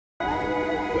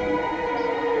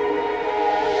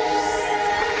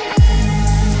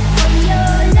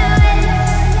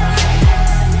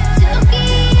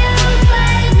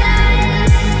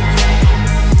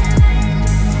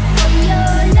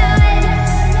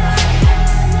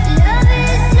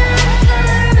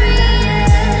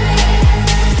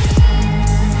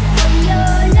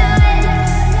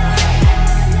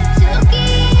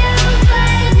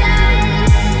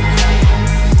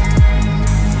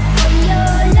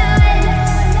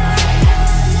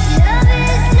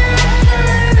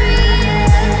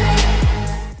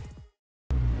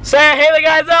Hey there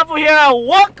guys, Apple here.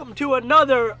 Welcome to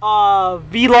another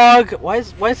vlog. Why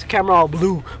is the camera all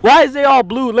blue? Why is it all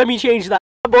blue? Let me change that.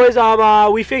 Boys,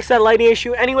 we fixed that lighting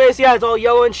issue. Anyways, yeah, it's all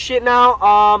yellow and shit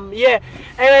now. Yeah.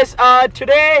 Anyways,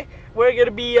 today we're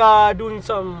gonna be doing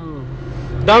some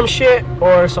dumb shit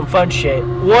or some fun shit.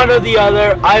 One or the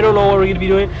other. I don't know what we're gonna be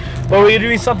doing, but we're gonna be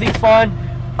doing something fun.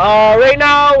 Right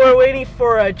now we're waiting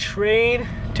for a train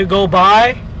to go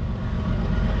by.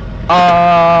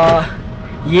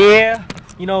 Yeah,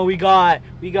 you know, we got,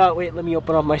 wait, let me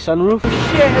open up my sunroof.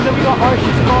 Shit, and then we got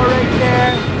Archie's car right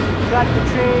there. Got the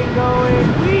train going.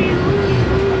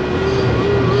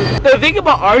 The thing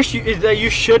about Archie is that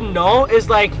you should know is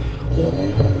like,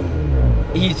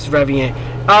 he's revving it.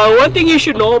 One thing you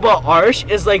should know about Arch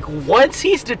is like, once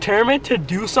he's determined to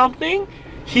do something,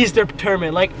 he's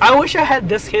determined. Like, I wish I had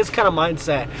his kind of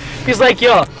mindset. He's like,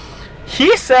 yo,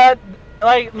 he said,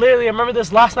 like, literally, I remember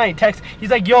this last night text. He's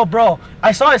like, yo, bro,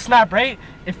 I saw his snap, right?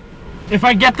 If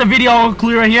I get the video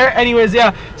clear right here. Anyways,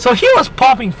 yeah. So he was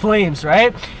popping flames,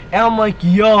 right? And I'm like,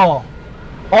 yo,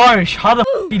 Arch, how the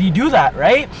f did he do that,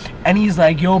 right? And he's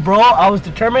like, yo, bro, I was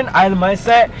determined. I had the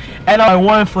mindset. And I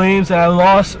won flames and I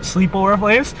lost sleep over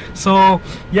flames. So,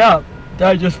 yeah.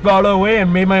 I just brought it away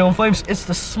and made my own flames. It's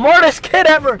the smartest kid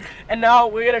ever. And now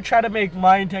we're gonna try to make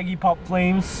Maintances pop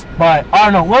flames, but I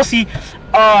don't know, we'll see.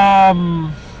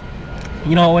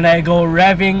 You know, when I go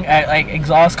revving at like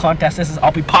exhaust contests,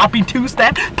 I'll be popping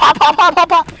two-step, pop, pop, pop, pop,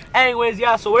 pop. Anyways,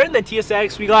 yeah, so we're in the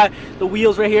TSX. We got the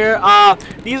wheels right here.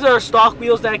 These are stock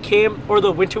wheels that came, or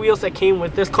the winter wheels that came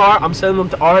with this car. I'm sending them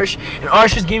to Arch, and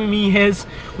Arch is giving me his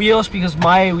wheels because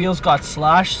my wheels got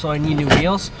slashed, so I need new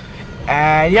wheels.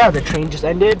 And yeah, the train just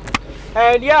ended.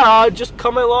 And yeah, just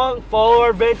come along, follow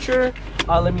our adventure.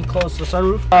 Let me close the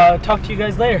sunroof. Talk to you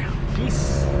guys later.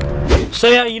 Peace. So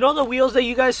yeah, you know the wheels that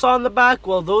you guys saw in the back?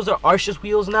 Well, those are Arch's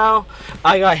wheels now.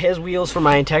 I got his wheels for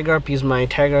my Integra because my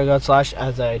Integra got slashed,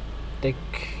 as I think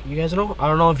you guys know. I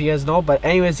don't know if you guys know, but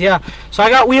anyways, yeah. So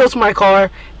I got wheels for my car,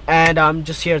 and I'm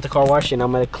just here at the car wash, and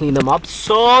I'm gonna clean them up.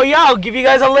 So yeah, I'll give you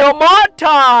guys a little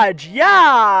montage.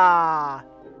 Yeah.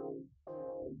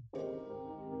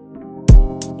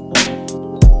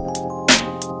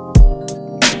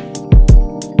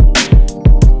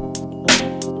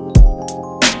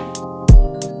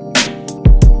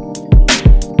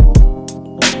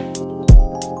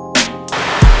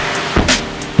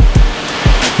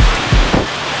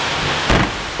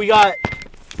 We got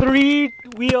 3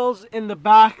 wheels in the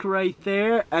back right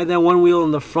there, and then 1 wheel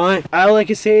in the front. All I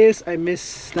can say is I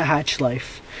miss the hatch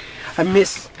life. I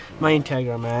miss my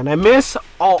Integra, man. I miss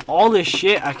all this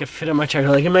shit I could fit in my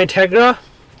Integra. Like in my Integra,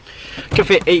 I could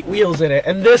fit 8 wheels in it,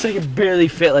 and this I could barely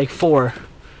fit like 4.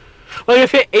 Well, I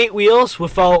could fit 8 wheels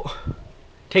without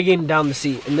taking down the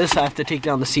seat, and this I have to take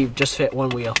down the seat, just fit 1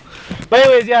 wheel. But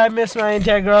anyways, yeah, I miss my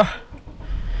Integra.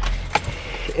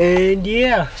 And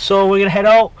yeah, so we're gonna head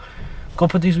out, go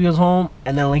put these wheels home,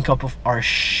 and then link up with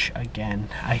Arch again.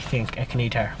 I think at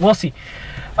Canadian Tire. We'll see.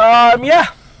 Yeah.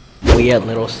 We at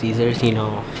Little Caesars, you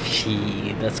know,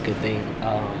 that's a good thing.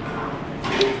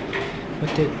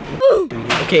 What did we do?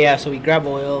 Okay, yeah, so we grab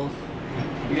oil.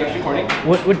 You guys recording?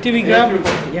 What did we grab?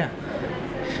 Yeah.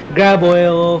 Grab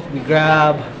oil, we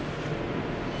grab,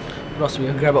 what else do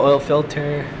we grab? An oil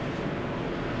filter.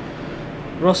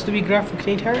 What else do we grab from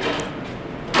Canadian Tire?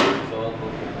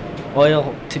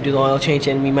 Oil to do the oil change,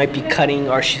 and we might be cutting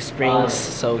Arch's springs,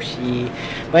 so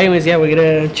but anyways, yeah, we're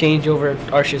gonna change over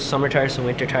Arch's summer tires to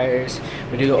winter tires.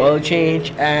 We do the oil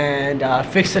change and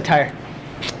fix the tire.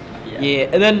 Yeah,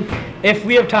 and then if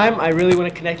we have time, I really want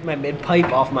to connect my mid pipe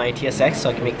off my TSX so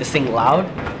I can make this thing loud,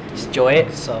 just enjoy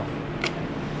it. So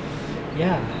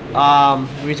yeah,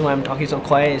 the reason why I'm talking so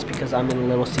quiet is because I'm in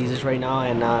Little Caesars right now,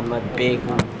 and I'm a big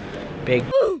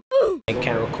I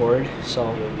can't record,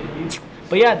 so.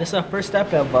 But yeah, this is our first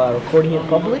step of recording in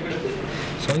public.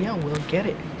 So yeah, we'll get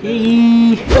it.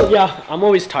 Yeah, I'm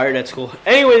always tired at school.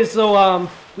 Anyways, so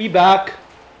we back.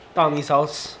 Tommy's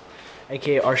house.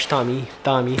 aka Arch Tommy.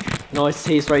 You know it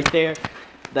says right there.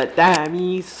 The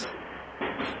Tommy's.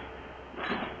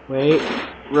 Wait,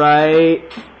 right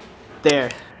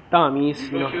there. Tommy's.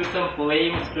 You know. Shoot some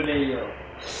flames today, yo.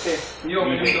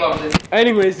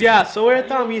 Anyways, yeah, so we're at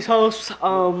Tommy's house.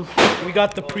 We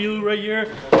got the prelude right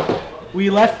here. We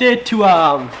left it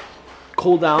to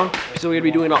cool down, so we're gonna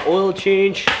be doing an oil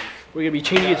change. We're gonna be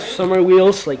changing its summer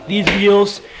wheels, like these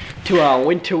wheels, to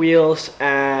winter wheels,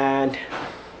 and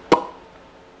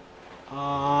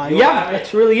yeah,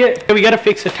 that's really it. We gotta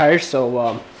fix the tires,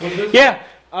 so yeah,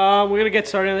 we're gonna get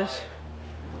started on this.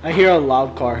 I hear a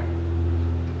loud car.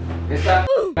 It's that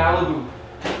Malibu.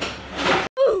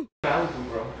 Malibu,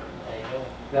 bro.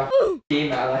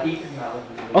 Okay,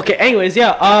 anyways,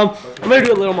 yeah, I'm gonna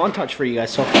do a little montage for you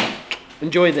guys, so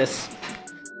enjoy this.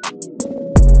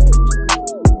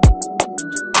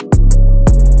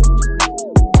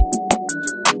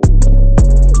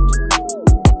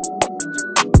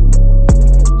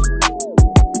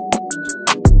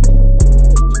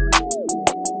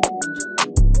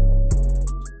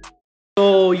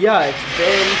 So yeah, it's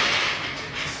been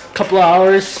a couple of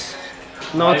hours.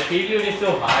 No, is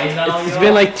so high now. it's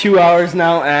been like 2 hours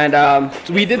now, and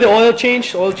so we did the oil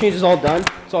change. The oil change is all done.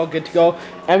 It's all good to go,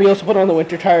 and we also put on the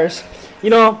winter tires. You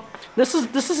know, this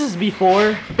is his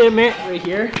before fitment right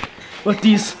here with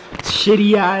these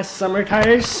shitty ass summer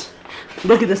tires.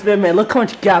 Look at this fitment. Look how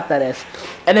much gap that is.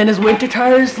 And then his winter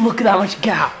tires. Look at that much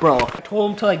gap, bro. I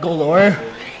told him to like go lower.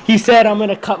 He said I'm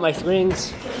gonna cut my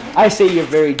springs. I say you're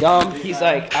very dumb. He's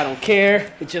like, I don't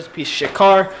care. It's just a piece of shit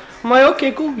car. I'm like,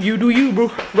 okay, cool. You do you,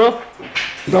 bro.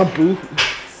 Boo.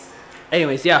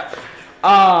 Anyways, yeah.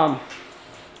 Wow,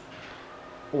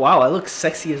 I look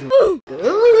sexy as. I'm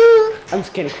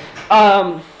just kidding.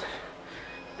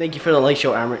 Thank you for the light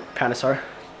show, Panasar.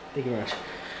 Thank you very much.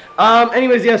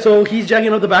 Anyways, yeah. So he's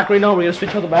jacking up the back right now. We're gonna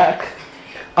switch out the back.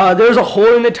 There's a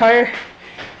hole in the tire,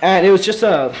 and it was just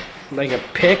a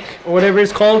pick or whatever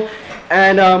it's called,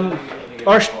 and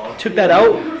Arsh took that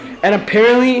out, and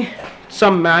apparently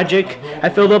some magic I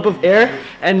filled up with air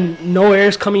and no air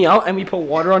is coming out, and we put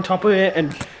water on top of it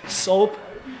and soap,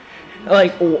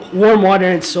 like warm water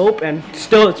and soap, and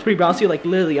still it's pretty bouncy. Like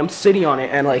literally I'm sitting on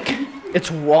it and like it's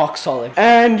rock solid.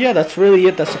 And yeah, that's really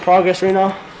it. That's the progress right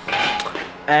now.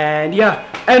 And yeah,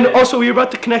 and also we were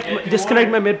about to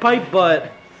disconnect my mid pipe,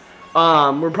 but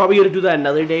we're probably gonna do that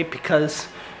another day because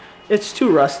it's too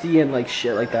rusty and like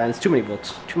shit like that, and it's too many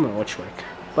volts, too much work.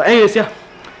 But anyways, yeah,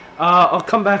 I'll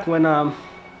come back when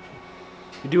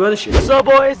we do other shit. So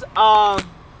boys,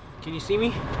 can you see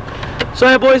me? So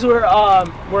yeah, boys, we're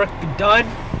done.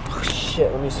 Oh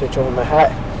shit, let me switch over my hat.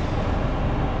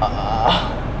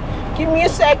 Give me a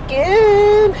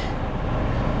second.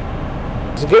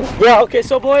 Is it good? Yeah. Okay.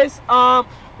 So boys,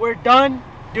 we're done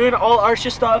doing all our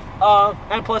shit stuff.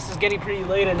 And plus, it's getting pretty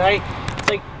late at night. It's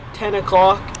like 10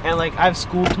 o'clock, and like I have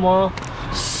school tomorrow.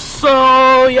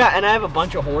 So yeah, and I have a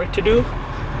bunch of homework to do,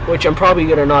 which I'm probably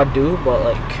gonna not do, but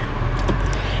like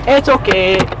it's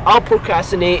okay. I'll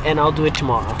procrastinate and I'll do it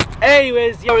tomorrow.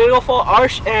 Anyways, yeah, we're gonna go follow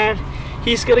Arsh, and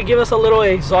he's gonna give us a little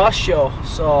exhaust show.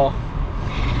 So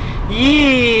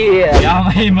yeah.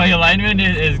 Yeah, my alignment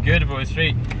is good, bro.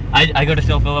 Straight. I gotta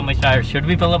still fill up my tires. Should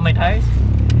we fill up my tires?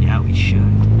 Yeah, we should.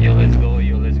 Yo, let's go.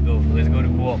 Let's go to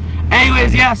co-op.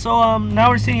 Anyways, yeah. So now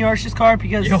we're seeing Arsh's car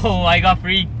because I got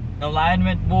free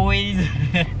alignment, boys.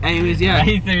 Anyways, yeah.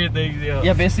 Nicer things, yo.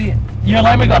 Yeah, basically, your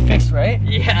alignment got fixed, right?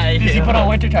 Yeah. Because you put on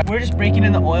winter tires. We're just breaking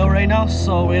in the oil right now,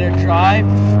 so we're gonna drive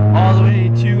all the way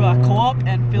to co-op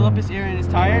and fill up his air in his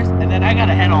tires, and then I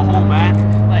gotta head on home,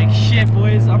 man. Like shit,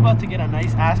 boys. I'm about to get a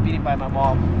nice ass beating by my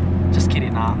mom. Just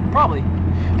kidding, nah. Probably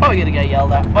gonna get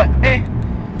yelled at, but hey,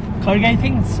 car guy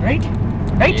things, right?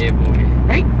 Right? Yeah, boy.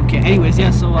 Right? Okay. Anyways,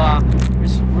 yeah. So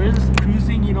we're just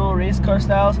cruising, you know, race car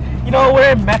styles. You know,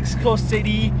 we're in Mexico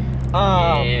City.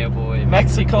 Yeah, boy.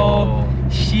 Mexico.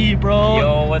 She, bro.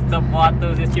 Yo, what's up,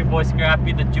 Vatos? It's your boy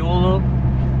Scrappy, the Jolo.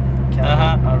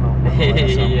 I don't know.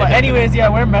 Yeah. But anyways, yeah,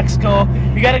 we're in Mexico.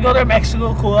 We gotta go to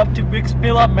Mexico co-op to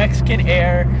fill up Mexican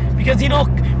air, because you know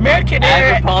American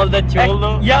air. The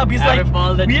Cholo. Yeah, because like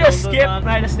we just skipped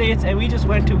United States and we just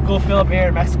went to go fill up air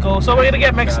in Mexico. So we're gonna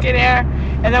get Mexican air,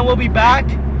 and then we'll be back,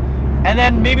 and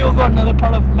then maybe we'll go to another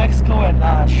part of Mexico and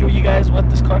show you guys what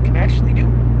this car can actually do,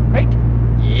 right?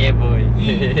 Yeah, boy.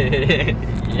 Yeah.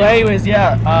 But anyways,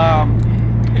 yeah.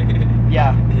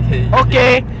 Yeah.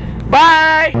 Okay.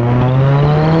 Bye!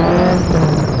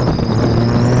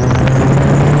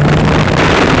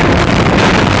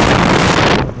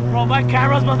 Bro, my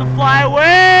camera's about to fly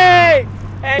away!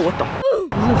 Hey, what the f is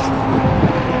this?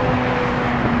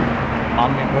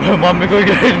 Mommy, go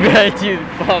get behind you.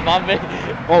 Mommy.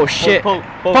 Oh shit. Po.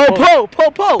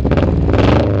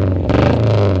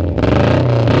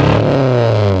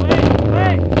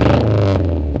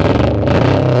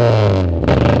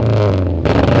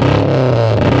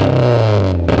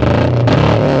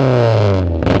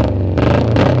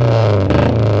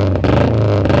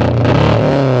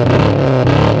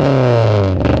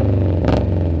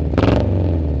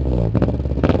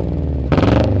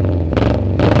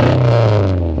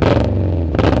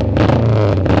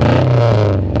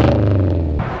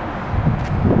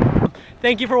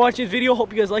 Thank you for watching this video.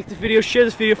 Hope you guys liked this video. Share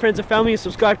this video with friends and family and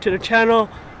subscribe to the channel.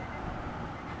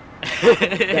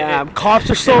 Damn, cops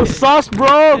are so sus,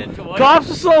 bro. Cops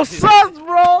are so sus,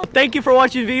 bro. Thank you for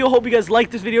watching the video. Hope you guys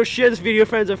like this video. Share this video with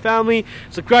friends and family.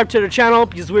 Subscribe to the channel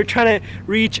because we're trying to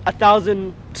reach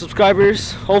 1,000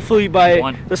 subscribers. Hopefully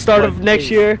by the start of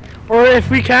next year, or if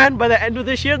we can by the end of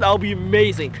this year, that'll be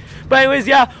amazing. But anyways,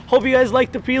 yeah. Hope you guys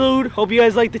like the Prelude. Hope you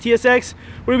guys like the TSX.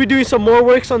 We're gonna be doing some more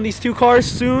works on these two cars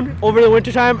soon over the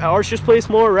winter time at Arsh's place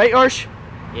more, right, Arsh?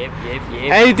 Yep.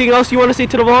 Anything else you want to say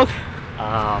to the vlog?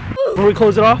 Before we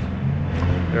close it off?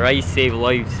 Rice save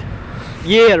lives.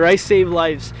 Yeah, rice save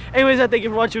lives. Anyways, I thank you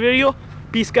for watching the video.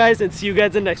 Peace, guys, and see you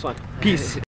guys in the next one.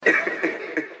 Peace.